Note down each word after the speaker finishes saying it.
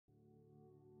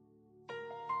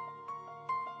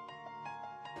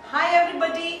Hi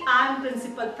everybody, I am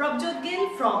Principal Prabjot Gill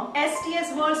from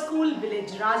STS World School,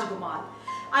 village Rajgomal.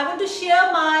 I want to share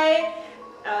my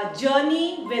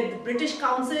journey with British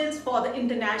Councils for the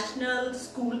International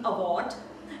School Award.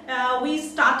 We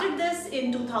started this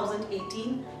in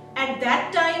 2018. At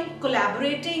that time,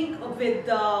 collaborating with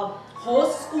the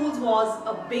host schools was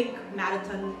a big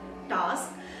marathon task.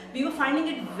 We were finding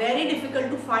it very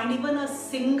difficult to find even a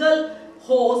single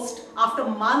host after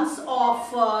months of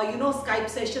Skype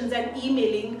sessions and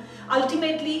emailing.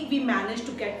 Ultimately we managed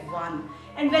to get one,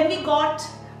 and when we got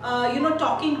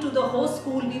talking to the host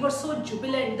school, we were so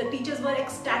jubilant. The teachers were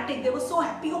ecstatic. They were so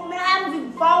happy. Oh man,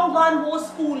 we found one host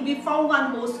school. We found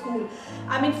one host school.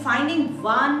 I mean, finding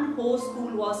one host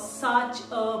school was such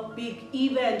a big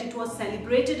event. It was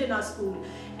celebrated in our school.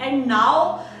 And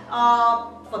now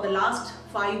for the last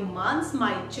 5 months,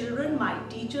 my children, my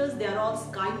teachers, they are all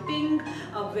Skyping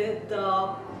with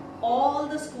all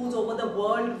the schools over the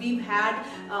world. We've had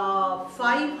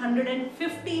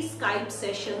 550 Skype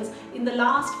sessions in the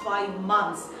last 5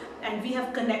 months, and we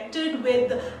have connected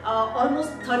with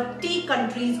almost 30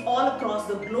 countries all across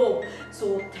the globe.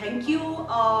 So thank you,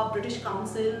 British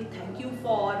Council, thank you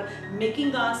for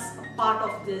making us a part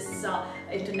of this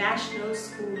International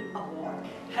School Award.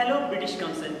 Hello British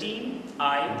Council team,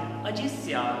 I Ajit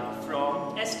Syal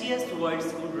from STS World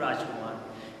School, Rajgomal.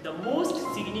 The most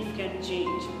significant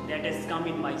change that has come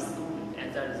in my school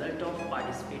as a result of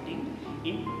participating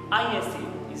in ISA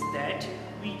is that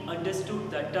we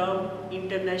understood the term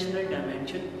international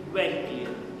dimension very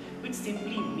clearly, which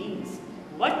simply means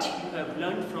what you have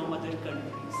learned from other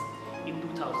countries. In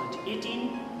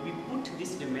 2018, we put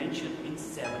this dimension in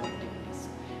 7 activities,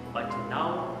 but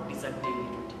now it is a daily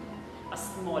routine. A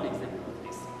small example of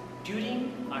this.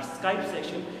 During our Skype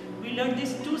session, we learned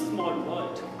these 2 small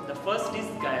words. The first is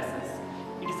gracias.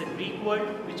 It is a Greek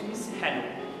word which means hello.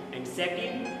 And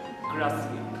second,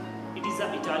 grazie. It is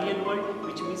an Italian word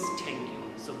which means thank you.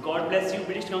 So God bless you,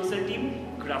 British Council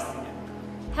team. Grazie.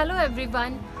 Hello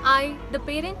everyone. I, the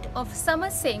parent of Summer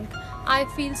Singh, I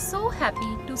feel so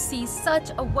happy to see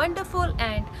such a wonderful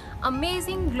and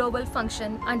amazing global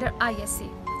function under ISA.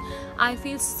 I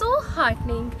feel so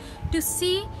heartening to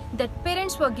see that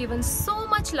parents were given so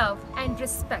much love and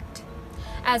respect.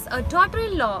 As a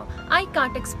daughter-in-law, I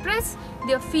can't express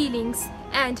their feelings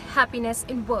and happiness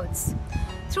in words.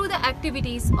 Through the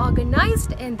activities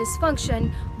organized in this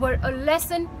function were a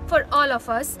lesson for all of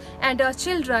us and our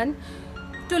children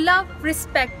to love,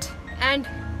 respect and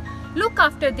look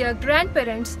after their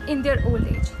grandparents in their old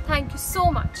age. Thank you so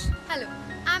much. Hello.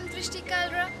 I'm Drishti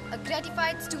Kalra, a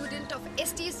gratified student of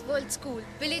STS World School,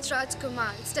 village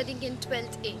Rajgomal, studying in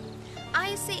 12th A.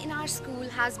 ISA in our school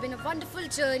has been a wonderful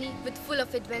journey with full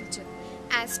of adventure.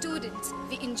 As students,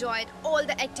 we enjoyed all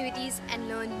the activities and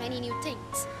learned many new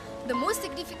things. The most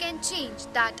significant change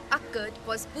that occurred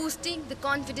was boosting the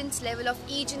confidence level of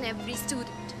each and every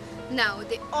student. Now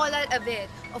they all are aware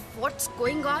of what's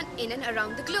going on in and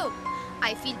around the globe.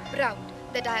 I feel proud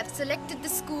that I have selected the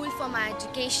school for my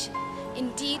education.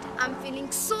 Indeed, I'm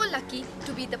feeling so lucky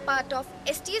to be the part of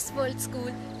STS World School,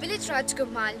 village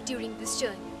Rajgomal during this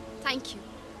journey. Thank you.